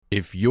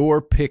If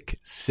your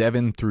pick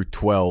 7 through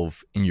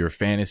 12 in your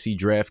fantasy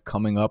draft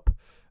coming up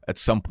at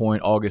some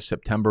point, August,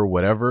 September,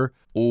 whatever,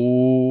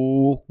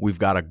 we've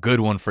got a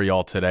good one for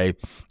y'all today.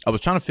 I was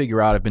trying to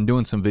figure out, I've been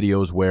doing some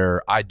videos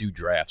where I do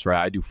drafts,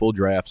 right? I do full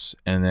drafts,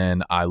 and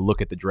then I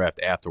look at the draft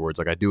afterwards.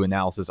 Like I do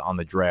analysis on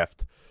the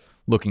draft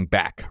looking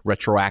back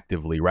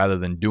retroactively rather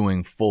than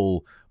doing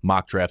full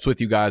mock drafts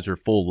with you guys or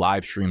full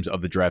live streams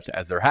of the drafts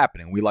as they're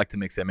happening. We like to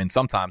mix them in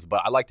sometimes,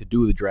 but I like to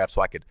do the draft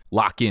so I could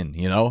lock in,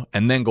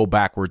 and then go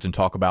backwards and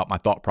talk about my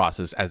thought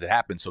process as it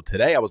happens. So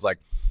today I was like,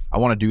 I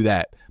want to do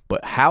that,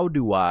 but how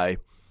do I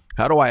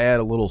add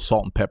a little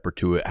salt and pepper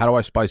to it? How do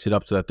I spice it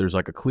up so that there's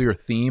like a clear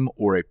theme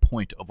or a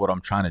point of what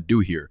I'm trying to do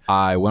here?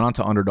 I went on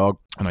to Underdog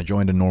and I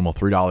joined a normal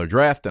 $3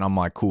 draft, and I'm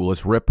like, cool,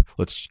 let's rip.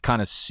 Let's kind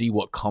of see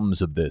what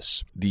comes of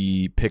this.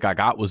 The pick I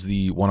got was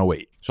the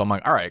 108. So I'm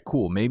like, all right,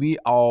 cool. Maybe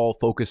I'll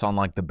focus on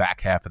like the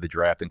back half of the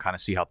draft and kind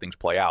of see how things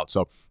play out.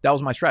 So that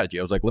was my strategy.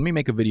 I was like, let me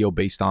make a video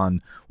based on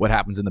what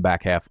happens in the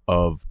back half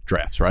of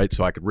drafts, right?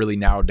 So I could really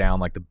narrow down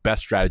like the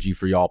best strategy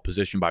for y'all,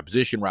 position by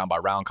position, round by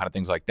round, kind of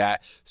things like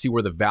that. See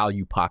where the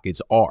value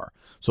pockets are.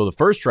 So the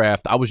first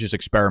draft, I was just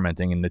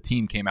experimenting, and the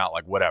team came out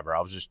like whatever.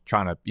 I was just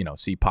trying to,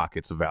 see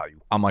pockets of value.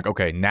 I'm like,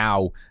 okay,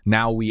 now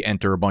we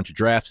enter a bunch of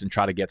drafts and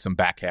try to get some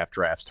back half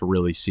drafts to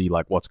really see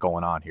like what's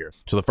going on here.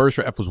 So the first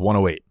draft was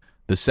 108.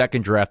 The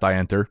second draft I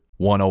enter,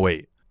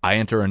 108. I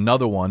enter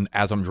another one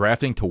as I'm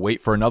drafting to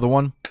wait for another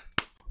one,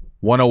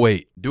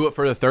 108. Do it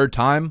for the third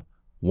time,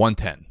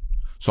 110.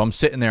 So I'm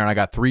sitting there and I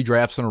got 3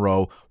 drafts in a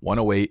row,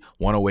 108,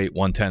 108,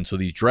 110. So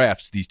these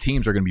drafts, these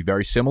teams are going to be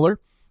very similar,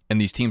 and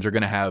these teams are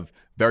going to have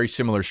very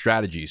similar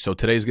strategies. So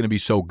today's going to be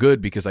so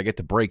good because I get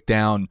to break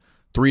down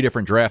 3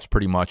 different drafts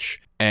pretty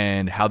much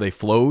and how they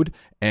flowed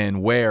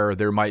and where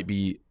there might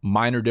be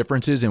minor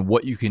differences and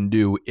what you can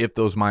do if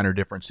those minor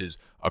differences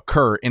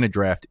occur in a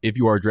draft. If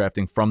you are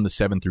drafting from the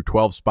 7 through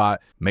 12 spot,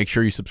 make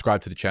sure you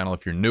subscribe to the channel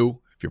if you're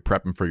new. If you're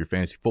prepping for your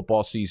fantasy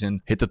football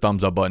season, hit the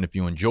thumbs up button if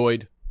you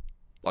enjoyed.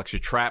 Flex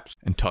your traps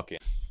and tuck in.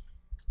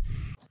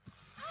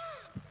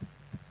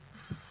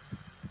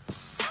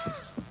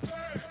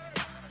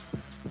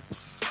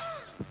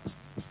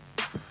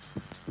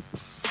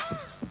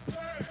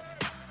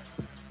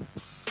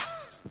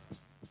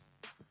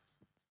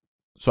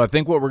 So I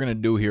think what we're going to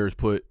do here is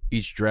put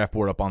each draft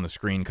board up on the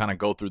screen, kind of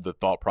go through the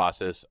thought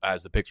process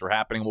as the picks were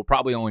happening. We'll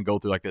probably only go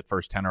through like the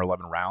first 10 or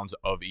 11 rounds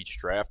of each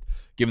draft,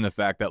 given the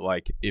fact that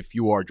like if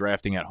you are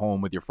drafting at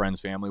home with your friends,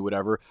 family,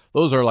 whatever,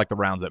 those are like the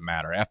rounds that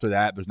matter. After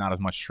that, there's not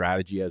as much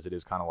strategy as it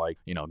is kind of like,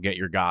 get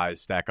your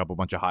guys, stack up a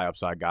bunch of high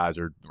upside guys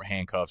or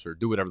handcuffs or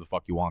do whatever the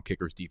fuck you want,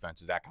 kickers,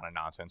 defenses, that kind of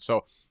nonsense.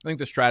 So I think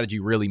the strategy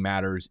really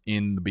matters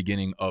in the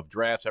beginning of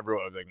drafts.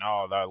 Everyone's like,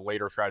 no, the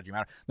later strategy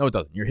matters. No, it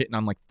doesn't. You're hitting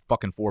on like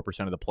fucking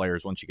 4% of the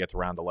players once you get to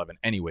round 11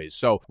 anyways.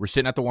 So we're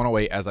sitting at the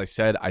 108. As I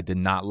said, I did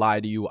not lie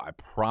to you. I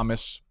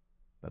promise.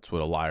 That's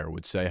what a liar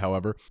would say,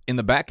 however. In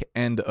the back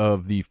end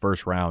of the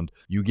first round,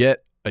 you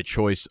get a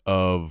choice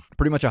of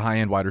pretty much a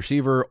high-end wide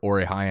receiver or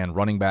a high-end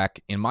running back.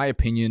 In my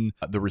opinion,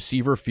 the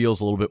receiver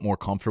feels a little bit more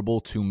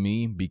comfortable to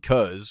me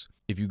because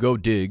if you go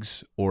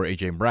Diggs or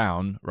A.J.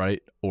 Brown,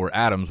 right, or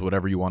Adams,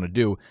 whatever you want to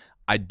do,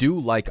 I do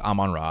like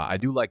Amon-Ra. I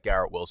do like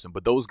Garrett Wilson,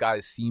 but those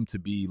guys seem to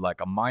be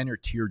like a minor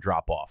tier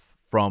drop-off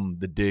from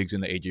the Diggs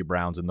and the A.J.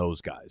 Browns and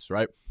those guys,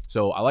 right?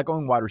 So I like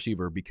going wide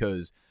receiver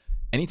because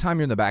anytime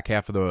you're in the back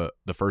half of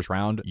the first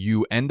round,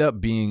 you end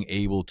up being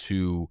able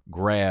to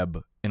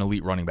grab an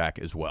elite running back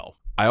as well.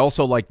 I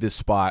also like this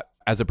spot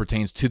as it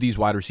pertains to these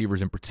wide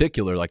receivers in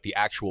particular, like the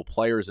actual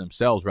players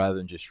themselves rather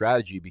than just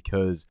strategy,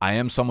 because I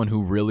am someone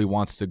who really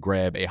wants to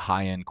grab a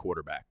high-end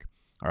quarterback,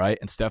 all right?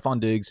 And Stephon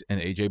Diggs and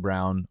A.J.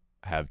 Brown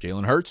have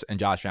Jalen Hurts and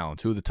Josh Allen,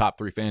 2 of the top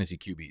 3 fantasy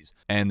QBs.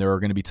 And there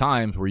are going to be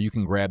times where you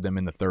can grab them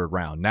in the third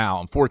round.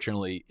 Now,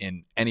 unfortunately,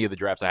 in any of the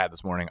drafts I had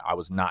this morning, I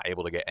was not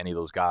able to get any of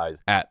those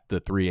guys at the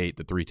 3.8,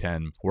 the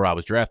 3.10 where I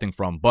was drafting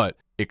from. But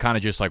it kind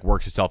of just like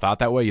works itself out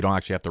that way. You don't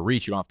actually have to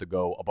reach. You don't have to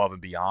go above and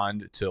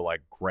beyond to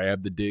like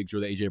grab the Diggs or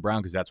the A.J.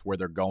 Brown because that's where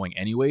they're going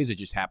anyways. It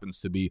just happens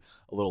to be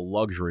a little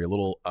luxury, a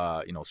little,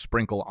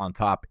 sprinkle on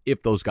top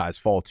if those guys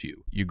fall to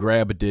you. You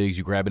grab a Diggs,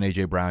 you grab an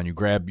A.J. Brown, you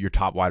grab your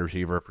top wide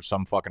receiver. For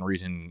some fucking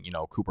reason,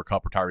 Cooper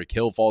Kupp or Tyreek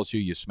Hill falls to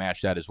you, you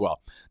smash that as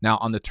well. Now,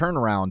 on the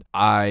turnaround,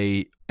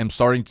 I am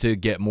starting to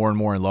get more and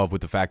more in love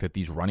with the fact that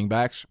these running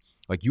backs,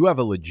 like you have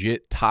a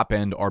legit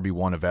top-end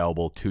RB1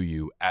 available to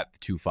you at the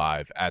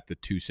 2.5, at the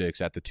 2.6,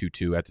 at the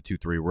 2.2, at the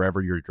 2.3,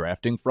 wherever you're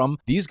drafting from.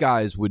 These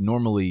guys would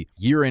normally,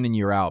 year in and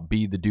year out,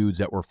 be the dudes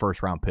that were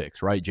first-round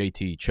picks, right?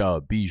 JT,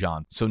 Chubb,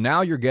 Bijan. So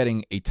now you're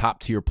getting a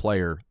top-tier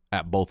player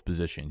at both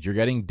positions. You're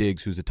getting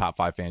Diggs, who's a top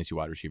 5 fantasy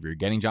wide receiver. You're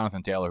getting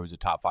Jonathan Taylor, who's a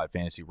top 5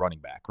 fantasy running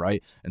back,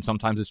 right? And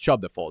sometimes it's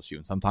Chubb that falls to you,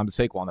 and sometimes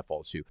it's Saquon that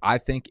falls to you. I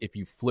think if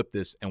you flip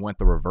this and went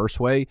the reverse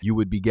way, you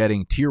would be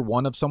getting tier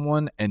 1 of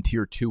someone and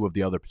tier 2 of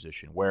the other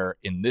position, where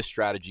in this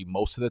strategy,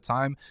 most of the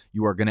time,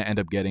 you are going to end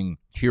up getting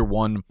tier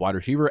 1 wide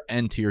receiver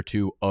and tier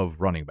 2 of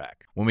running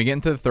back. When we get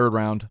into the third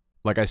round,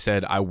 like I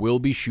said, I will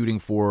be shooting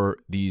for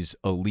these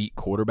elite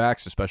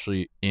quarterbacks,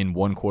 especially in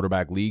one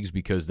quarterback leagues,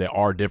 because they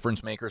are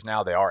difference makers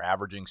now. They are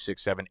averaging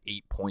 6, 7,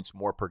 8 points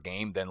more per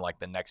game than like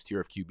the next tier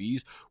of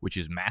QBs, which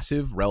is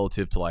massive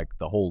relative to like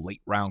the whole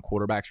late round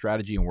quarterback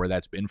strategy and where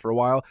that's been for a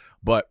while.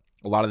 But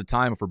a lot of the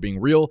time, if we're being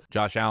real,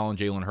 Josh Allen,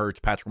 Jalen Hurts,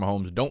 Patrick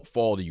Mahomes don't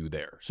fall to you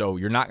there. So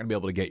you're not going to be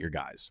able to get your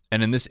guys.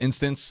 And in this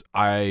instance,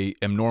 I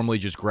am normally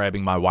just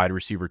grabbing my wide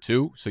receiver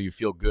too. So you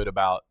feel good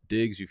about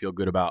Diggs, you feel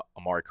good about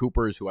Amari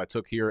Cooper, who I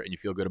took here, and you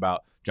feel good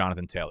about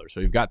Jonathan Taylor. So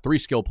you've got 3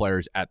 skill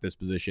players at this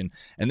position,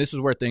 and this is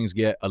where things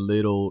get a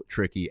little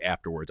tricky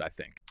afterwards, I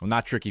think. Well,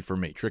 not tricky for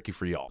me, tricky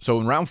for y'all. So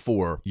in round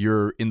 4,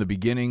 you're in the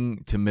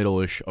beginning to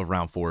middle-ish of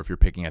round 4 if you're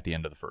picking at the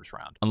end of the first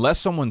round. Unless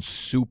someone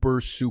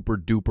super, super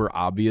duper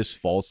obvious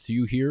falls to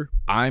you here,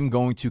 I'm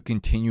going to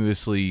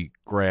continuously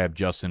grab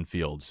Justin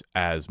Fields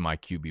as my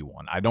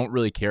QB1. I don't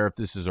really care if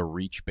this is a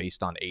reach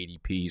based on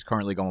ADP. He's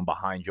currently going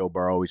behind Joe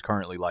Burrow. He's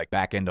currently like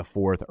back end of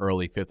 4th,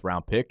 early 5th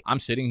round pick. I'm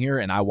sitting here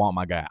and I want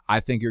my guy. I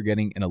think you're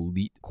getting an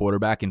elite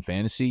quarterback in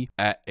fantasy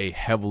at a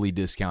heavily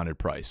discounted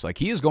price. Like,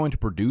 he is going to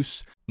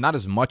produce not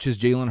as much as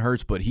Jalen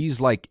Hurts, but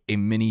he's like a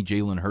mini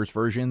Jalen Hurts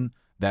version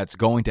that's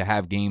going to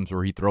have games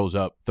where he throws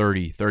up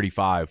 30,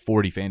 35,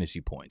 40 fantasy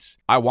points.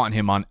 I want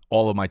him on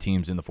all of my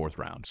teams in the 4th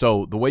round.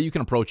 So the way you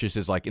can approach this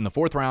is like in the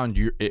 4th round,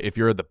 if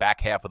you're the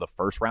back half of the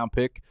 1st round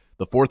pick,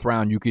 the 4th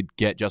round, you could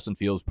get Justin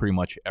Fields pretty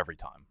much every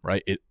time,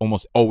 right? It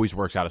almost always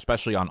works out,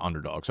 especially on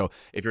Underdog. So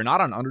if you're not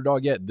on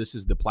Underdog yet, this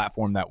is the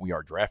platform that we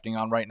are drafting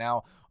on right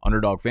now,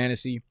 Underdog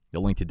Fantasy. The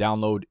link to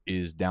download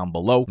is down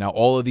below. Now,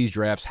 all of these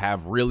drafts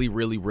have really,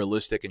 really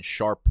realistic and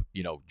sharp,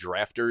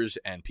 drafters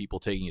and people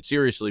taking it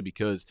seriously,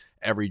 because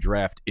every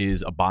draft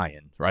is a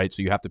buy-in, right?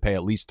 So you have to pay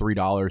at least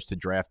 $3 to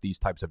draft these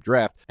types of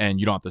draft,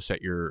 and you don't have to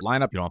set your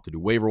lineup. You don't have to do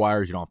waiver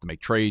wires. You don't have to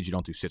make trades. You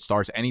don't do sit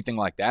starts, anything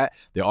like that.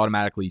 They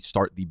automatically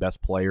start the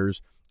best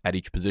players at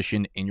each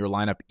position in your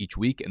lineup each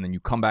week, and then you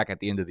come back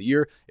at the end of the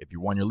year. If you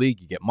won your league,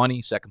 you get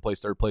money. 2nd place,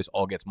 3rd place,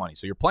 all gets money.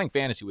 So you're playing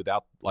fantasy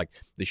without like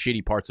the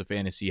shitty parts of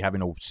fantasy,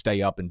 having to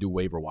stay up and do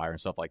waiver wire and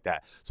stuff like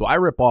that. So I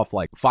rip off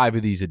like 5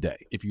 of these a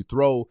day. If you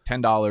throw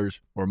 $10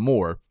 or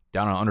more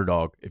down on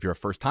Underdog, if you're a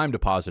first-time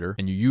depositor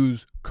and you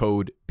use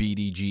code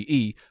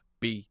BDGE,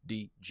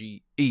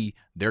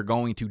 they're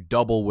going to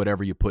double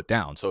whatever you put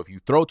down. So if you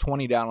throw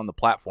 20 down on the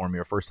platform,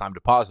 you're a first-time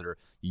depositor,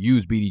 you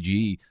use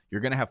BDGE,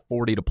 you're going to have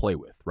 40 to play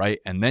with, right?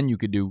 And then you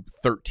could do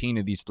 13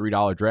 of these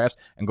 $3 drafts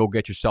and go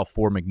get yourself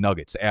 4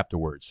 McNuggets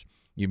afterwards,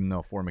 even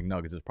though 4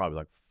 McNuggets is probably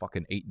like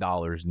fucking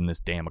 $8 in this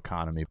damn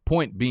economy.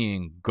 Point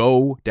being,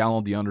 go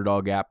download the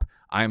Underdog app.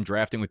 I am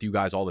drafting with you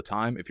guys all the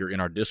time. If you're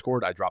in our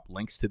Discord, I drop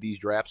links to these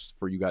drafts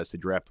for you guys to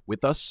draft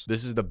with us.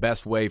 This is the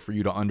best way for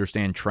you to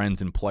understand trends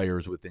and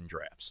players within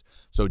drafts.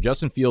 So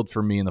Justin Fields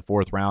for me in the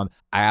 4th round,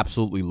 I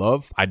absolutely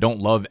love. I don't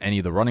love any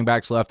of the running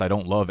backs left. I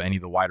don't love any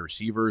of the wide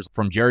receivers.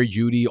 From Jerry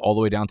Jeudy all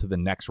the way down to the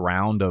next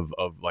round of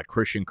like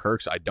Christian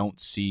Kirks, I don't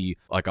see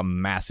like a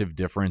massive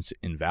difference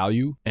in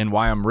value. And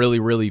why I'm really,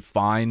 really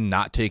fine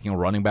not taking a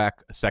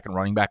 2nd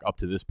running back up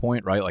to this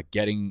point, right? Like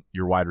getting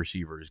your wide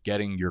receivers,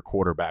 getting your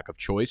quarterback of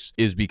choice,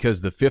 is because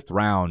the 5th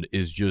round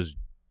is just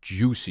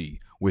juicy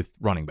with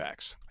running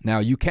backs. Now,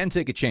 you can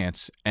take a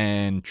chance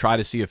and try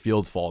to see if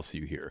Fields falls to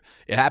you here.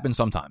 It happens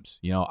sometimes.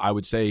 I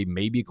would say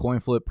maybe a coin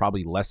flip,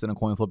 probably less than a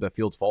coin flip that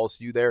Fields falls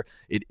to you there.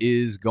 It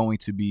is going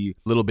to be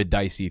a little bit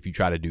dicey if you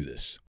try to do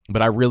this.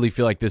 But I really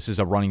feel like this is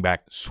a running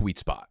back sweet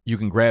spot. You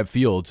can grab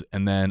Fields,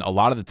 and then a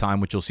lot of the time,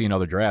 which you'll see in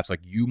other drafts, like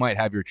you might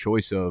have your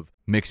choice of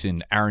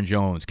Mixon, Aaron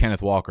Jones,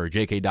 Kenneth Walker,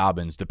 J.K.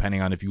 Dobbins,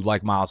 depending on if you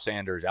like Miles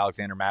Sanders,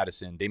 Alexander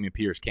Madison, Dameon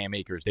Pierce, Cam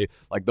Akers.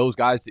 Like those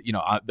guys,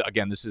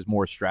 again, this is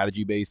more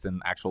strategy-based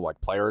than actual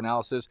like player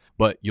analysis,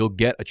 but you'll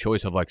get a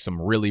choice of like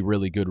some really,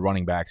 really good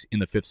running backs in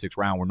the 5th, 6th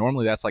round, where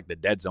normally that's like the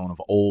dead zone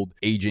of old,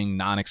 aging,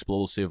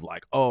 non-explosive,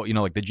 like,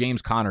 like the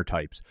James Conner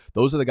types.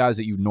 Those are the guys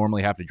that you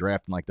normally have to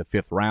draft in like the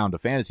 5th round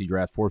of fantasy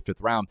draft, 4th,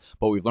 5th round,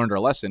 but we've learned our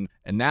lesson,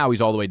 and now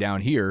he's all the way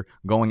down here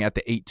going at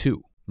the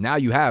 8-2. Now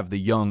you have the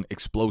young,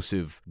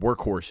 explosive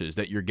workhorses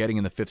that you're getting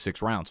in the 5th,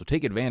 6th round. So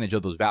take advantage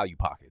of those value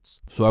pockets.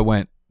 So I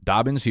went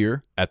Dobbins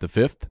here at the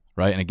 5th,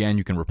 right? And again,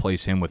 you can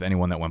replace him with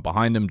anyone that went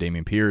behind him,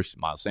 Dameon Pierce,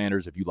 Miles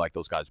Sanders, if you like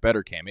those guys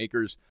better, Cam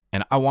Akers.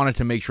 And I wanted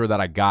to make sure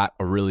that I got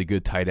a really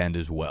good tight end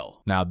as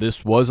well. Now,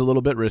 this was a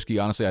little bit risky.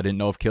 Honestly, I didn't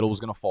know if Kittle was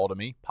going to fall to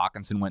me.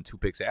 Hockenson went 2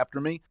 picks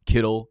after me.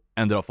 Kittle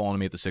ended up falling to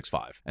me at the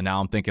 6-5. And now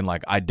I'm thinking,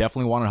 like, I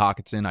definitely wanted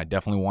Hockenson. I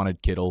definitely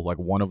wanted Kittle, like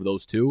one of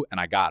those two, and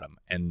I got him.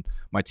 And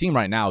my team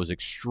right now is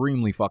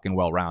extremely fucking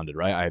well-rounded,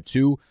 right? I have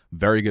 2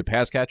 very good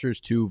pass catchers,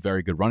 2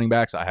 very good running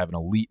backs. I have an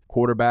elite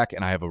quarterback,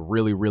 and I have a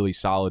really, really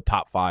solid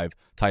top 5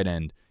 tight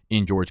end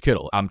in George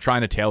Kittle. I'm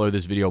trying to tailor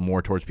this video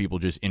more towards people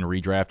just in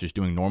redraft, just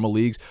doing normal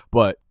leagues,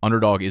 but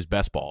Underdog is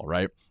best ball,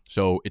 right?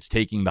 So it's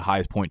taking the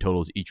highest point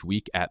totals each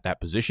week at that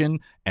position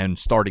and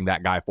starting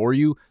that guy for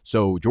you.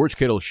 So George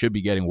Kittle should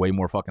be getting way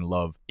more fucking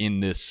love in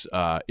this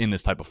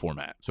type of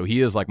format. So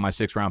he is like my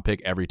 6th round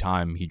pick every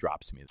time he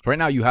drops to me. So right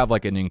now you have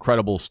like an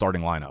incredible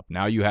starting lineup.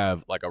 Now you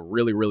have like a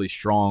really, really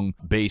strong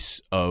base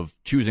of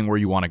choosing where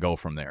you want to go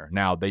from there.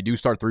 Now they do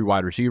start 3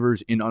 wide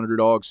receivers in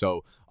Underdog,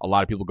 so a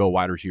lot of people go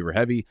wide receiver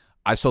heavy.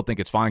 I still think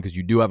it's fine because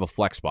you do have a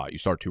flex spot. You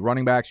start 2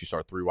 running backs, you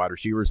start 3 wide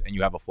receivers, and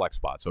you have a flex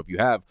spot. So if you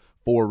have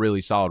 4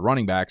 really solid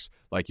running backs,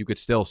 like you could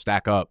still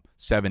stack up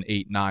 7,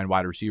 8, 9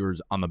 wide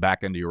receivers on the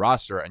back end of your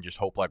roster and just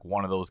hope like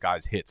one of those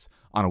guys hits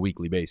on a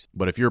weekly basis.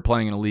 But if you're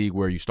playing in a league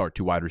where you start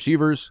 2 wide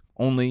receivers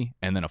only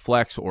and then a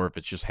flex, or if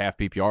it's just half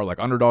PPR like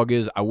Underdog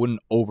is, I wouldn't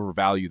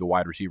overvalue the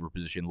wide receiver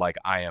position like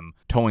I am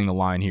towing the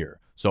line here.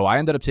 So I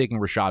ended up taking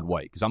Rachaad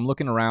White because I'm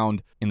looking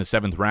around in the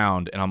 7th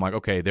round and I'm like,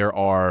 okay, there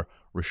are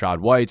Rachaad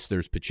Whites,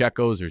 there's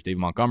Pacheco's, there's David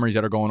Montgomery's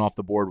that are going off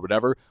the board,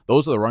 whatever.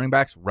 Those are the running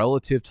backs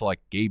relative to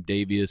like Gabe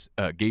Davis,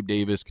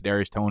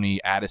 Kadarius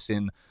Toney,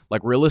 Addison.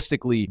 Like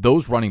realistically,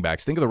 those running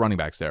backs, think of the running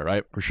backs there,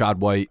 right? Rachaad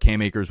White,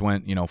 Cam Akers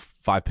went,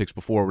 5 picks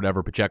before,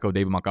 whatever, Pacheco,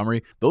 David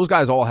Montgomery. Those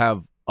guys all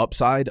have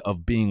upside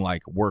of being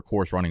like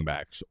workhorse running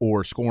backs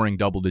or scoring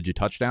double-digit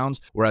touchdowns,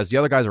 whereas the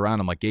other guys around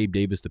him, like Gabe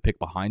Davis, the pick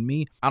behind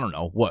me, I don't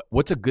know.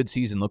 What's a good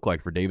season look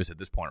like for Davis at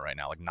this point right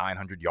now? Like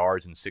 900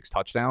 yards and 6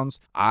 touchdowns?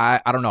 I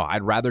don't know.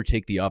 I'd rather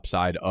take the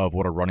upside of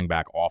what a running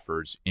back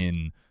offers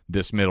in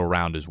this middle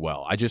round as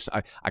well.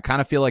 I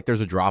kind of feel like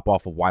there's a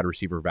drop-off of wide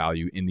receiver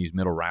value in these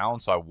middle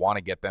rounds, so I want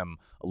to get them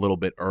a little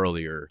bit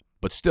earlier,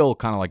 but still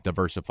kind of like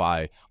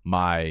diversify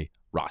my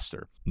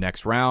roster.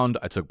 Next round,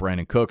 I took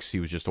Brandon Cooks. He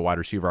was just a wide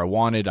receiver I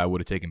wanted. I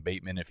would have taken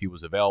Bateman if he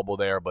was available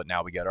there, but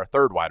now we get our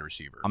 3rd wide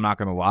receiver. I'm not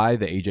going to lie,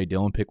 the A.J.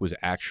 Dillon pick was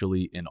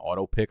actually an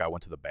auto pick. I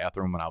went to the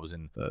bathroom when I was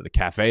in the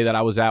cafe that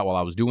I was at while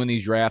I was doing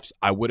these drafts.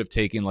 I would have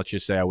taken, let's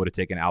just say I would have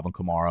taken Alvin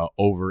Kamara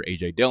over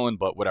A.J. Dillon,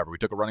 but whatever. We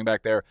took a running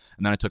back there,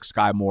 and then I took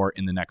Sky Moore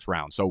in the next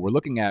round. So we're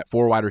looking at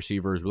 4 wide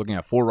receivers. We're looking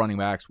at 4 running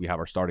backs. We have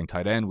our starting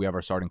tight end. We have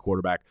our starting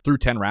quarterback through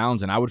 10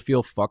 rounds, and I would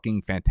feel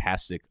fucking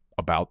fantastic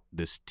about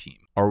this team.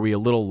 Are we a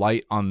little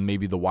light on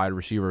maybe the wide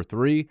receiver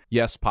 3?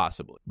 Yes,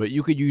 possibly. But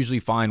you could usually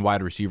find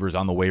wide receivers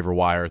on the waiver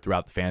wire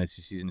throughout the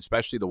fantasy season,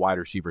 especially the wide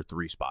receiver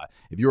 3 spot.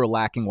 If you're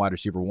lacking wide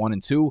receiver 1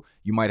 and 2,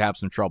 you might have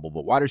some trouble.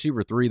 But wide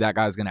receiver 3, that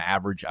guy's going to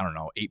average,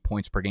 8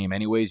 points per game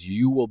anyways.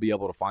 You will be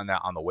able to find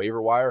that on the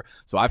waiver wire.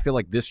 So I feel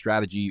like this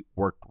strategy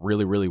worked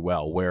really, really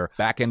well, where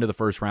back end of the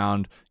first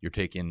round, you're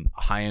taking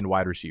a high-end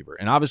wide receiver.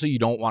 And obviously, you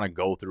don't want to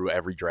go through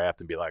every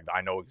draft and be like,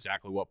 I know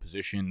exactly what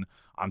position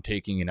I'm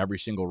taking in every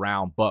single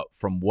round. But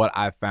from what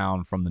I've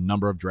found from the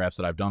number of drafts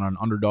that I've done on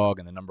Underdog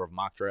and the number of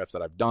mock drafts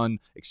that I've done,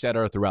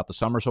 etc., throughout the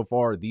summer so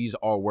far, these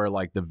are where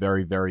like the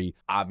very, very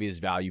obvious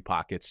value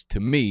pockets to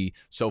me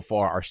so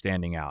far are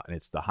standing out. And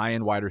it's the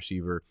high-end wide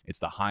receiver, it's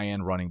the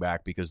high-end running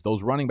back, because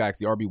those running backs,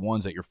 the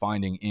RB1s that you're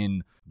finding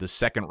in the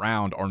 2nd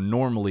round, are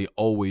normally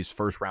always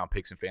first-round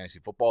picks in fantasy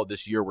football.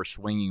 This year, we're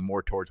swinging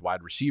more towards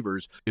wide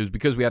receivers. It was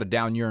because we had a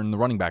down year in the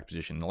running back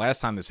position. The last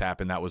time this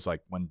happened, that was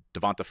like when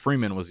Devonta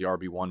Freeman was the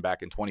RB1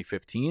 back in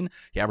 2015.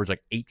 He averaged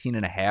like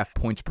 18.5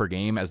 points per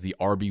game as the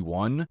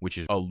RB1, which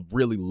is a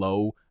really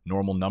low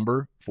normal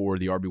number for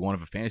the RB1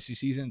 of a fantasy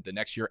season. The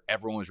next year,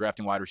 everyone was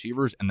drafting wide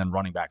receivers, and then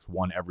running backs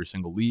won every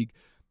single league.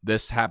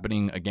 This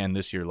happening again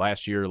this year.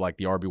 Last year, like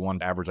the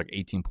RB1 averaged like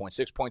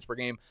 18.6 points per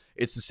game.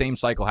 It's the same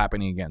cycle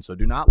happening again. So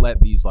do not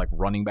let these like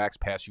running backs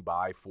pass you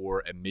by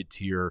for a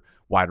mid-tier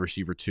wide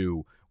receiver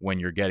 2 when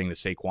you're getting the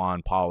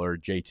Saquon,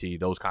 Pollard, JT,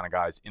 those kind of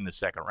guys in the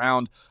 2nd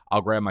round.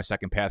 I'll grab my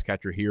second pass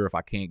catcher here if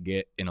I can't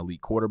get an elite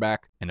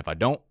quarterback. And if I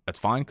don't, that's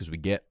fine, because we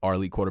get our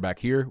elite quarterback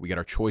here. We get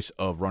our choice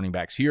of running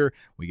backs here.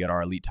 We get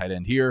our elite tight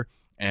end here.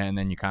 And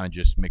then you kind of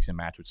just mix and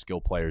match with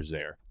skill players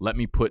there. Let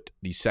me put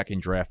the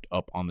second draft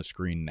up on the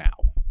screen now.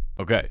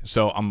 Okay,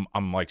 so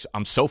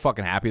I'm so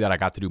fucking happy that I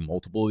got to do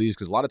multiple of these,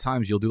 because a lot of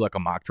times you'll do like a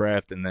mock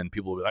draft and then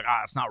people will be like,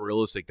 it's not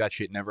realistic. That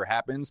shit never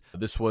happens.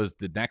 This was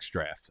the next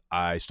draft.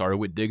 I started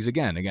with Diggs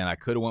again. Again, I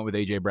could have went with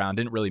A.J. Brown.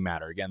 Didn't really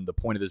matter. Again, the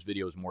point of this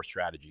video is more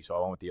strategy. So I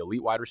went with the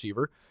elite wide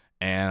receiver,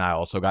 and I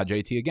also got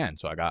JT again.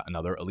 So I got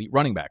another elite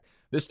running back.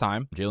 This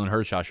time, Jalen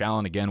Hurts, Josh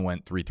Allen again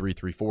went 3-3,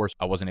 3-4. So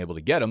I wasn't able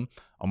to get him.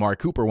 Amari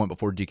Cooper went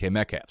before DK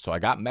Metcalf. So I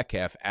got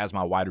Metcalf as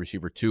my wide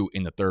receiver 2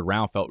 in the 3rd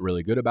round. Felt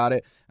really good about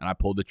it. And I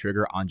pulled the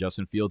trigger on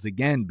Justin Fields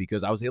again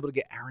because I was able to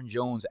get Aaron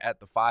Jones at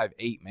the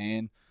 5-8,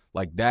 man.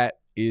 Like, that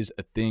is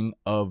a thing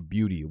of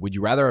beauty. Would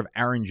you rather have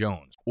Aaron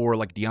Jones or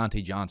like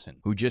Deontay Johnson,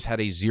 who just had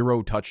a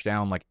 0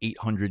 touchdown, like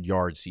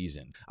 800-yard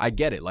season? I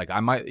get it. Like,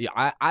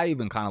 I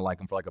even kind of like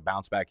him for like a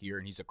bounce back year,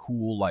 and he's a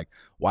cool like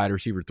wide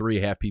receiver 3,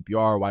 half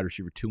PPR, wide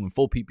receiver 2 and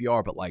full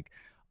PPR, but like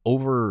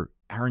over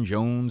Aaron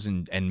Jones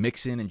and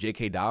Mixon and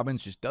J.K.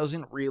 Dobbins just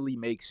doesn't really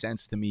make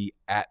sense to me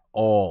at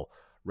all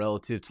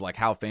relative to like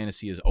how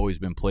fantasy has always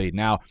been played.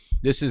 Now,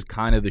 this is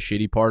kind of the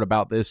shitty part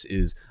about this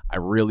is I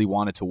really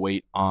wanted to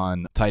wait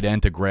on tight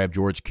end to grab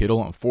George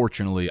Kittle.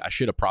 Unfortunately, I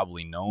should have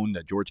probably known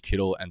that George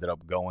Kittle ended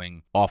up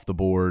going off the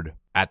board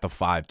at the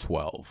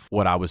 512.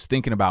 What I was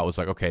thinking about was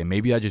like, okay,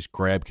 maybe I just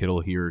grab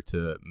Kittle here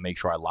to make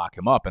sure I lock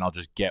him up and I'll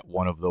just get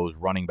one of those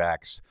running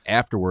backs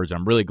afterwards.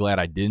 I'm really glad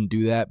I didn't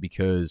do that,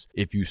 because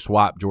if you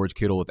swap George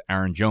Kittle with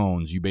Aaron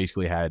Jones, you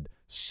basically had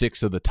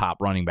 6 of the top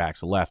running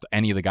backs left.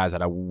 Any of the guys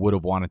that I would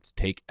have wanted to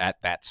take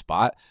at that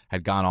spot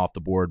had gone off the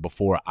board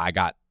before I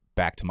got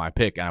back to my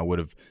pick, and I would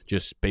have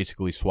just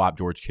basically swapped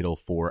George Kittle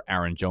for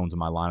Aaron Jones in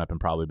my lineup and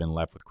probably been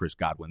left with Chris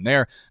Godwin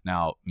there.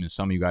 Now,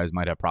 some of you guys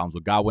might have problems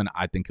with Godwin.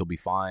 I think he'll be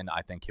fine.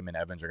 I think him and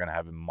Evans are going to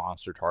have a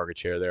monster target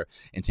share there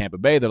in Tampa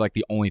Bay. They're like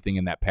the only thing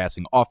in that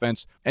passing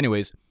offense.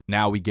 Anyways,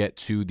 now we get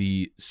to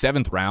the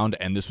 7th round,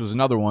 and this was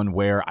another one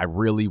where I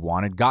really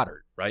wanted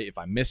Goddard. Right? If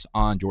I miss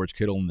on George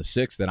Kittle in the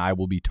 6th, then I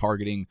will be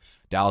targeting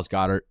Dallas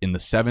Goedert in the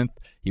 7th.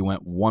 He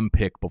went 1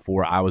 pick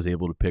before I was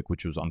able to pick,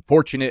 which was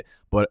unfortunate.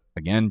 But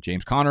again,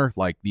 James Conner,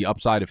 like the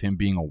upside of him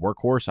being a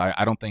workhorse,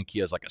 I don't think he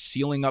has like a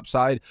ceiling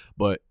upside,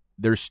 but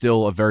there's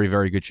still a very,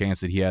 very good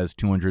chance that he has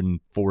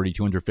 240,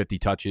 250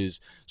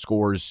 touches,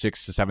 scores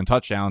 6 to 7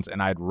 touchdowns.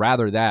 And I'd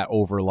rather that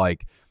over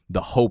like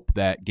the hope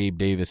that Gabe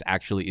Davis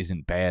actually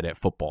isn't bad at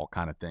football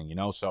kind of thing, you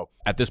know? So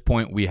at this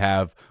point, we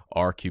have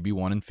our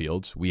QB1 in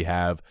Fields. We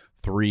have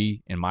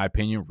 3, in my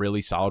opinion,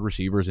 really solid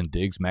receivers in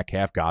Diggs,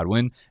 Metcalf,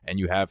 Godwin, and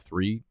you have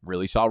 3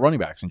 really solid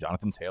running backs in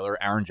Jonathan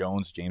Taylor, Aaron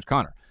Jones, James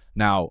Conner.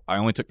 Now, I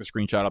only took the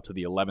screenshot up to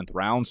the 11th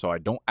round, so I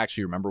don't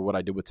actually remember what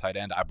I did with tight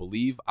end. I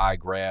believe I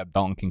grabbed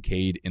Dalton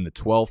Kincaid in the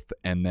 12th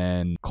and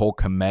then Cole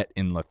Kmet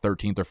in the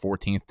 13th or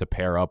 14th to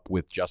pair up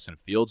with Justin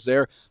Fields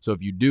there. So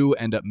if you do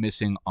end up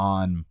missing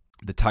on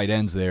the tight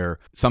ends there,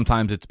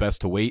 sometimes it's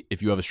best to wait.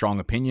 If you have a strong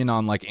opinion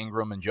on like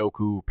Ingram and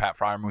Njoku, Pat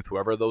Freiermuth,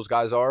 whoever those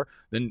guys are,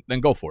 then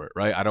go for it,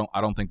 right?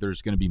 I don't think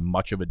there's going to be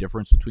much of a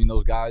difference between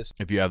those guys.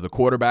 If you have the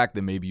quarterback,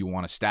 then maybe you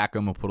want to stack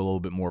them and put a little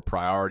bit more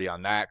priority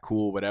on that.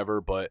 Cool,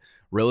 whatever. But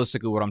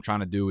realistically, what I'm trying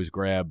to do is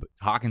grab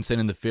Hockenson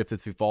in the 5th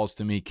if he falls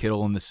to me,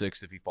 Kittle in the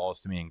 6th if he falls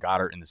to me, and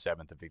Goddard in the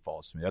 7th if he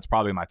falls to me. That's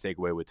probably my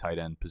takeaway with tight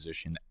end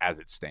position as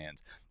it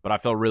stands. But I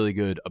felt really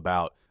good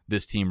about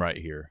this team right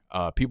here.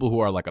 People who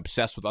are like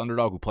obsessed with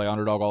underdog, who play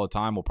underdog all the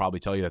time, will probably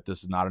tell you that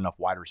this is not enough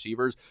wide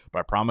receivers, but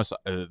I promise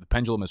the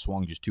pendulum has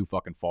swung just too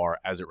fucking far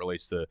as it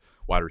relates to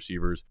wide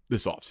receivers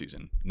this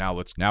offseason.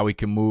 Now we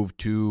can move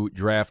to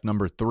draft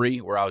number 3,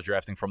 where I was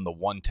drafting from the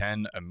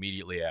 110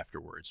 immediately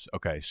afterwards.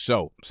 Okay,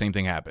 so same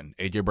thing happened.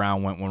 AJ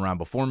Brown went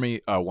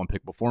 1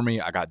 pick before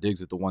me. I got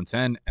Diggs at the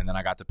 110, and then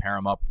I got to pair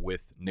him up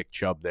with Nick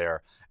Chubb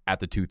there at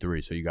the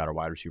 2-3. So you got a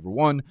wide receiver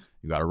 1,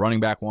 you got a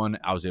running back 1.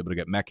 I was able to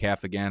get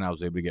Metcalf again. I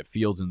was able to get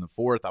Fields in the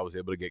 4th. I was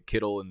able to get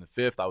Kittle in the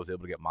 5th. I was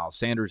able to get Miles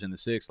Sanders in the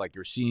 6th. Like,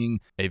 you're seeing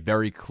a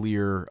very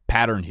clear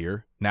pattern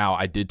here. Now,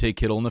 I did take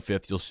Kittle in the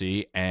 5th, you'll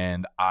see,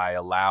 and I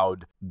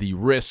allowed the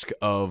risk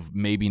of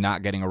maybe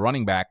not getting a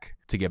running back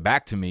to get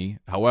back to me.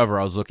 However,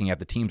 I was looking at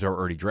the teams that were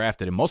already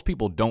drafted, and most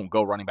people don't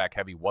go running back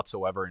heavy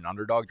whatsoever in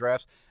underdog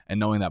drafts. And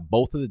knowing that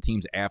both of the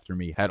teams after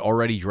me had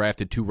already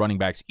drafted 2 running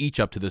backs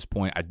each up to this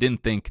point, I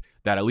didn't think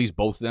that at least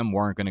both of them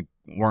weren't going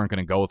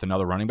to go with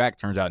another running back.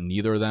 Turns out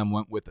neither of them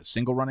went with a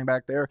single running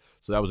back there.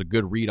 So that was a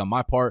good read on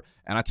my part.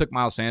 And I took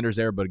Miles Sanders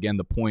there, but again,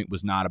 the point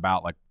was not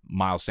about like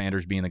Miles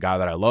Sanders being the guy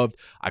that I loved.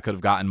 I could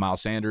have gotten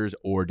Miles Sanders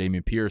or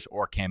Dameon Pierce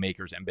or Cam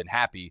Akers and been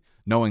happy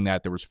knowing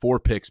that there was 4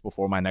 picks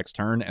before my next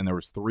turn and there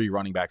was 3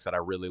 running backs that I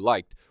really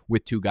liked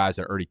with 2 guys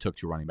that already took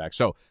 2 running backs.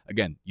 So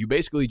again, you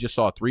basically just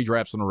saw 3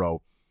 drafts in a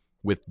row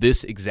with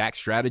this exact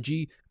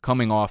strategy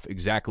coming off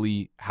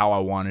exactly how I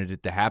wanted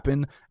it to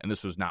happen. And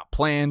this was not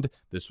planned.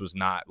 This was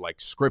not like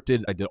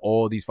scripted. I did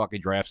all of these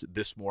fucking drafts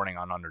this morning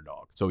on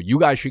Underdog. So you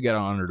guys should get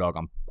on Underdog.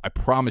 I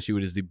promise you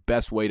it is the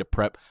best way to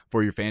prep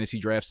for your fantasy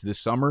drafts this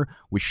summer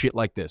with shit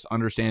like this,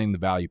 understanding the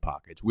value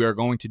pockets. We are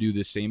going to do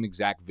this same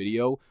exact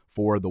video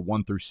for the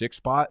 1 through 6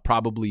 spot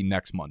probably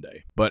next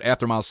Monday. But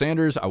after Miles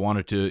Sanders, I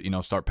wanted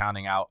to, start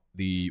pounding out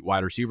the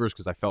wide receivers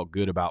because I felt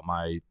good about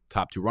my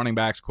top 2 running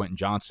backs, Quentin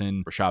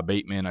Johnson, Rashad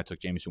Bateman. I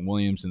took Jameson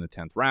Williams in the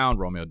 10th round,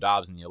 Romeo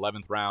Doubs in the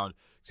 11th round,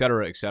 et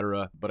cetera, et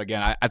cetera. But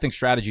again, I think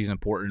strategy is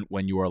important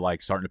when you are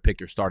like starting to pick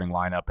your starting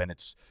lineup and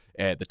it's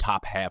at the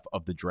top half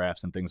of the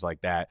drafts and things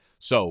like that.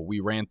 So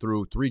we ran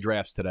through 3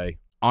 drafts today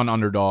on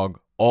Underdog,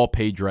 all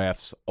paid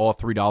drafts, all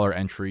 $3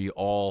 entry,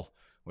 all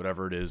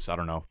whatever it is, I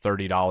don't know,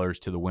 $30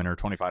 to the winner,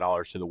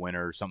 $25 to the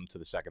winner, something to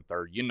the second,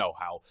 third. You know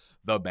how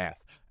the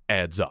math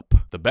adds up.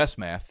 The best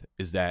math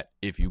is that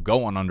if you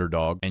go on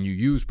Underdog and you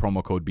use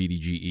promo code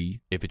BDGE,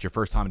 if it's your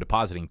first time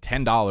depositing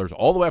 $10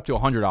 all the way up to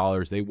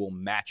 $100, they will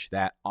match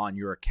that on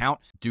your account.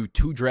 Do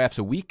 2 drafts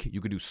a week. You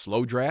could do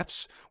slow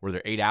drafts where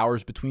they're 8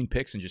 hours between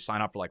picks and just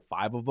sign up for like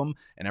 5 of them.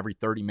 And every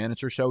 30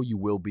 minutes or so, you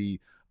will be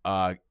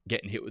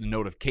getting hit with a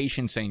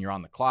notification saying you're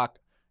on the clock.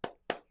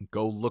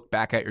 Go look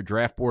back at your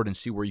draft board and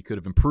see where you could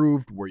have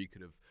improved, where you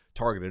could have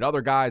targeted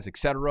other guys,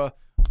 etc.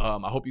 I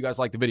hope you guys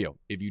liked the video.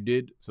 If you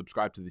did,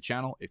 subscribe to the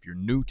channel. If you're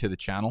new to the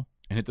channel,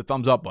 and hit the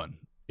thumbs up button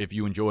if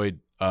you enjoyed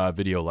a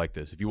video like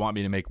this. If you want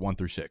me to make 1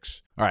 through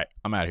 6. All right,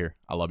 I'm out of here.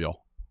 I love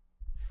y'all.